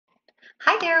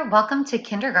Hi there, welcome to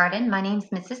kindergarten. My name's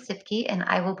Mrs. Siefke, and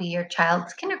I will be your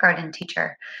child's kindergarten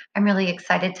teacher. I'm really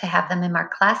excited to have them in our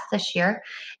class this year,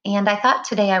 and I thought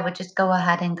today I would just go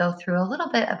ahead and go through a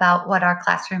little bit about what our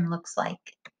classroom looks like.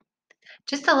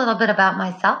 Just a little bit about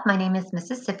myself. My name is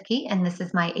Mrs. Siefke, and this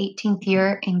is my 18th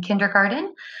year in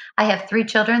kindergarten. I have three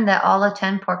children that all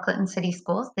attend Port Clinton City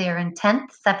Schools. They are in 10th,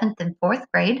 7th, and 4th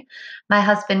grade. My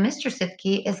husband, Mr.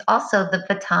 Siefke, is also the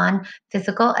baton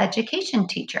physical education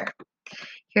teacher.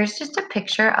 Here's just a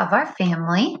picture of our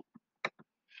family.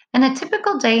 And a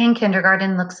typical day in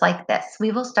kindergarten looks like this.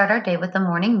 We will start our day with a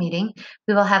morning meeting.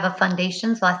 We will have a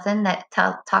foundations lesson that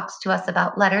talks to us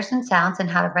about letters and sounds and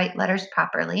how to write letters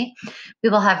properly. We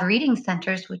will have reading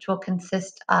centers, which will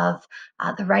consist of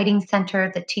the writing center,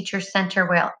 the teacher center,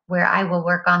 where I will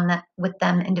work on that with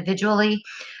them individually.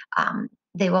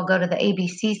 They will go to the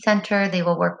ABC Center. They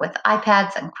will work with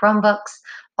iPads and Chromebooks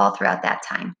all throughout that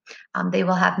time. They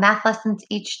will have math lessons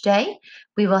each day.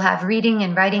 We will have reading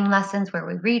and writing lessons where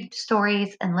we read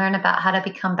stories and learn about how to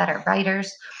become better writers.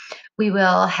 We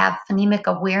will have phonemic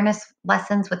awareness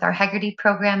lessons with our Haggerty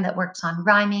program that works on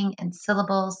rhyming and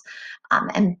syllables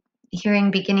and hearing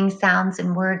beginning sounds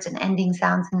in words and ending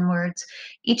sounds in words.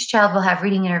 Each child will have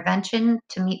reading intervention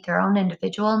to meet their own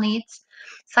individual needs.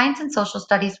 Science and social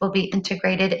studies will be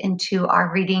integrated into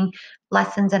our reading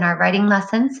lessons and our writing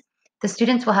lessons. The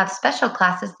students will have special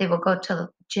classes. They will go to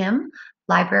gym,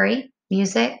 library,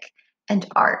 music, and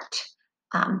art.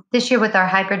 This year with our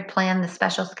hybrid plan, the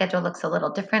special schedule looks a little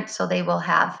different. So they will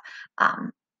have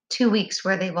 2 weeks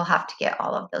where they will have to get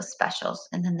all of those specials,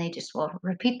 and then they just will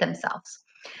repeat themselves.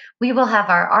 We will have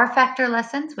our R Factor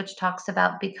lessons, which talks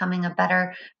about becoming a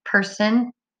better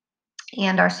person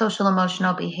and our social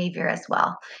emotional behavior as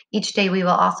well. Each day we will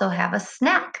also have a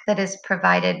snack that is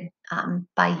provided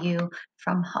by you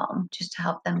from home just to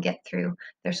help them get through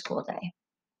their school day.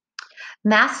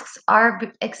 Masks are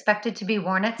expected to be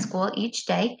worn at school each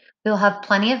day. We'll have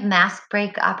plenty of mask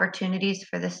break opportunities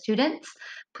for the students.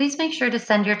 Please make sure to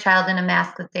send your child in a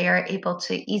mask that they are able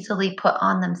to easily put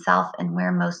on themselves and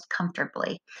wear most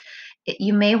comfortably.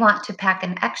 You may want to pack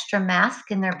an extra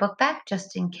mask in their book bag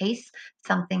just in case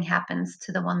something happens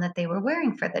to the one that they were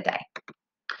wearing for the day.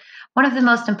 One of the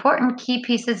most important key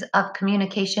pieces of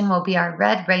communication will be our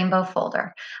red rainbow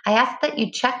folder. I ask that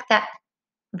you check that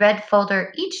red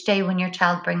folder each day when your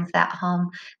child brings that home.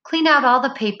 Clean out all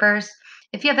the papers.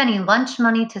 If you have any lunch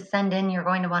money to send in, you're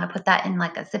going to want to put that in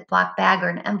like a Ziploc bag or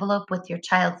an envelope with your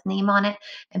child's name on it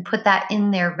and put that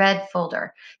in their red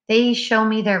folder. They show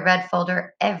me their red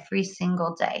folder every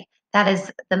single day. That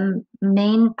is the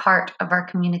main part of our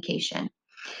communication.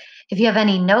 If you have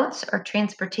any notes or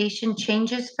transportation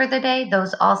changes for the day,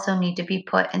 those also need to be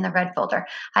put in the red folder.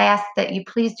 I ask that you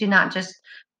please do not just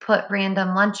put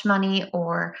random lunch money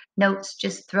or notes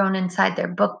just thrown inside their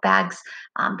book bags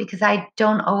because I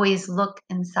don't always look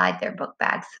inside their book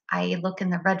bags. I look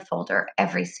in the red folder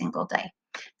every single day.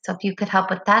 So if you could help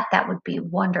with that, that would be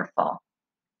wonderful.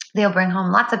 They'll bring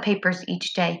home lots of papers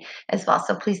each day as well.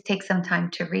 So please take some time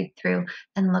to read through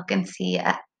and look and see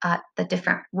at the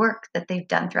different work that they've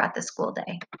done throughout the school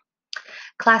day.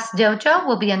 Class Dojo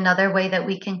will be another way that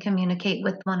we can communicate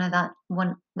with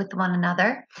with one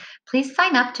another. Please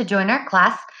sign up to join our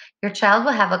class. Your child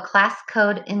will have a class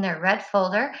code in their red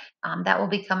folder that will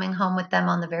be coming home with them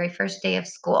on the very first day of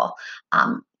school.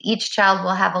 Each child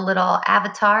will have a little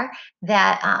avatar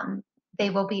that they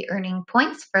will be earning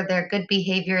points for their good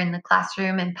behavior in the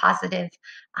classroom and positive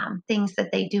things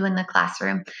that they do in the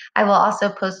classroom. I will also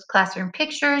post classroom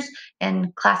pictures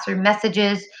and classroom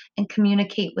messages and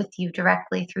communicate with you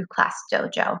directly through Class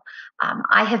Dojo.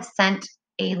 I have sent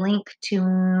a link to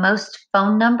most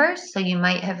phone numbers, so you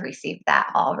might have received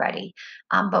that already.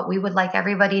 But we would like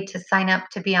everybody to sign up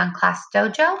to be on Class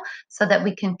Dojo so that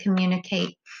we can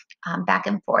communicate back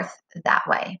and forth that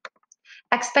way.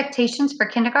 Expectations for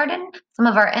kindergarten. Some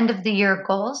of our end of the year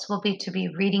goals will be to be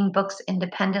reading books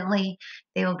independently.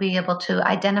 They will be able to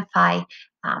identify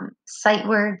sight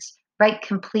words, write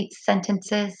complete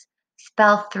sentences,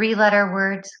 spell three-letter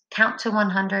words, count to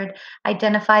 100,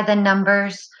 identify the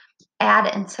numbers, add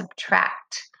and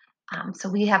subtract. So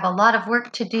we have a lot of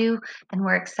work to do, and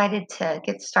we're excited to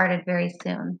get started very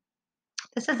soon.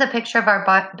 This is a picture of our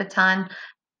baton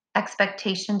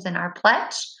expectations in our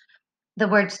pledge. The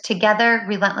words together,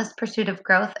 relentless pursuit of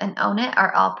growth, and own it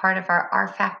are all part of our R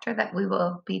factor that we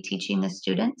will be teaching the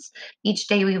students. Each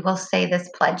day we will say this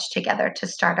pledge together to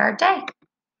start our day.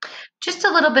 Just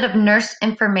a little bit of nurse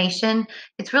information.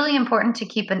 It's really important to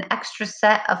keep an extra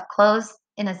set of clothes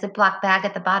in a Ziploc bag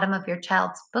at the bottom of your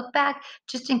child's book bag,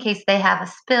 just in case they have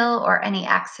a spill or any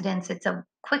accidents. It's a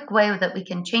quick way that we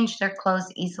can change their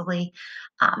clothes easily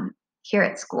um, here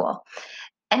at school.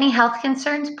 Any health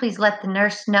concerns, please let the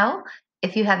nurse know.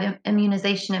 If you have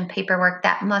immunization and paperwork,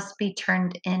 that must be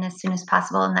turned in as soon as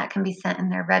possible, and that can be sent in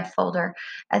their red folder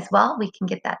as well. We can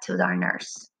get that to our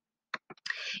nurse.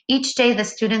 Each day, the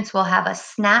students will have a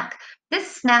snack.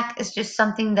 This snack is just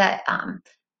something that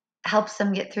helps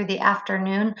them get through the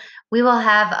afternoon. We will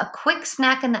have a quick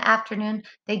snack in the afternoon.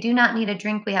 They do not need a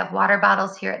drink. We have water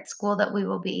bottles here at school that we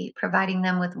will be providing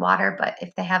them with water, but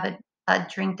if they have a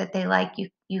drink that they like,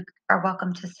 you are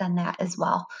welcome to send that as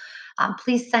well.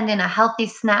 Please send in a healthy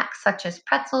snack such as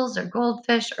pretzels or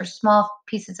goldfish or small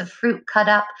pieces of fruit cut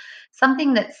up,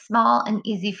 something that's small and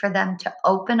easy for them to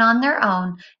open on their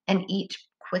own and eat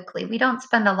quickly. We don't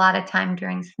spend a lot of time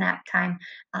during snack time,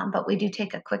 but we do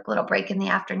take a quick little break in the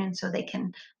afternoon so they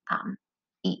can um,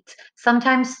 eat.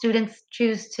 Sometimes students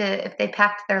choose to, if they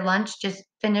packed their lunch, just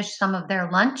finish some of their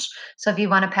lunch. So if you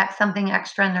want to pack something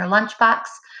extra in their lunchbox,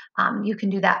 you can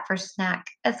do that for snack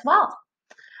as well.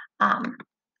 Um,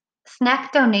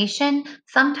 Snack donation,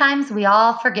 sometimes we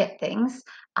all forget things.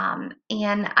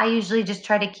 And I usually just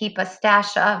try to keep a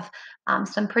stash of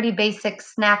some pretty basic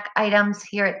snack items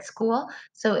here at school.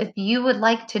 So if you would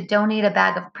like to donate a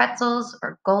bag of pretzels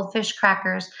or goldfish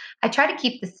crackers, I try to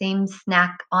keep the same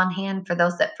snack on hand for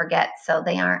those that forget so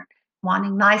they aren't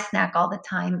wanting my snack all the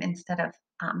time instead of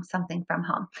something from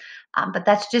home. But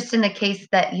that's just in the case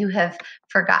that you have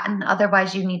forgotten.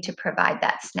 Otherwise, you need to provide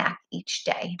that snack each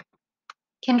day.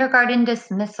 Kindergarten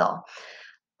dismissal.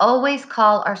 Always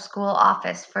call our school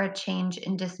office for a change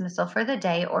in dismissal for the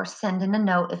day or send in a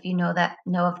note if you know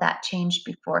of that change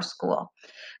before school.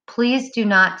 Please do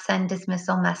not send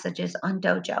dismissal messages on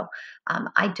Dojo.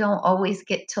 I don't always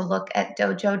get to look at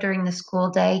Dojo during the school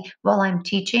day while I'm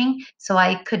teaching, so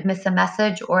I could miss a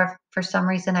message, or if for some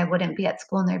reason I wouldn't be at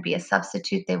school and there'd be a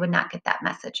substitute, they would not get that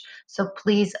message. So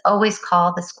please always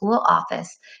call the school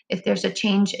office. If there's a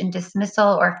change in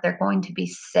dismissal or if they're going to be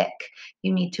sick,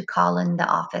 you need to call in the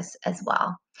office as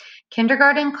well.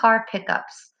 Kindergarten car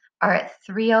pickups are at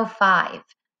 3:05.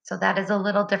 So that is a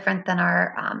little different than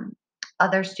our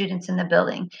other students in the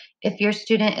building. If your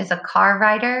student is a car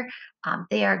rider,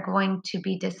 they are going to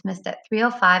be dismissed at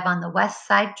 3:05 on the West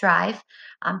Side Drive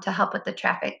to help with the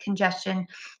traffic congestion.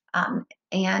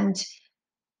 And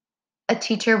a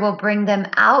teacher will bring them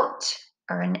out,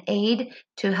 or an aide,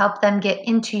 to help them get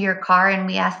into your car. And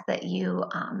we ask that you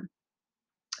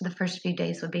the first few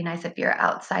days would be nice if you're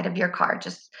outside of your car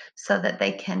just so that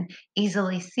they can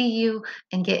easily see you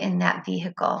and get in that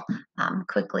vehicle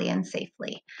quickly and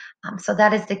safely. So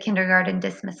that is the kindergarten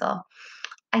dismissal.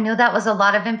 I know that was a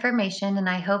lot of information, and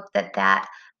I hope that that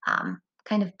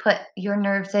kind of put your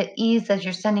nerves at ease as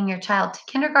you're sending your child to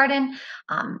kindergarten.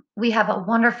 We have a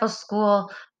wonderful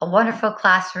school, a wonderful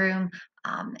classroom,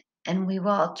 um, and we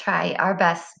will try our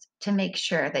best to make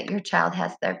sure that your child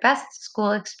has their best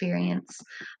school experience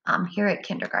here at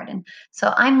kindergarten.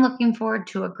 So I'm looking forward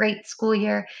to a great school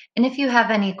year. And if you have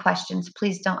any questions,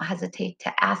 please don't hesitate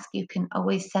to ask. You can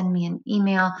always send me an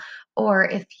email, or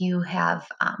if you have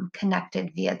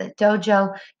connected via the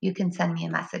dojo, you can send me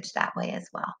a message that way as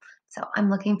well. So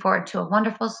I'm looking forward to a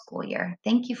wonderful school year.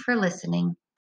 Thank you for listening.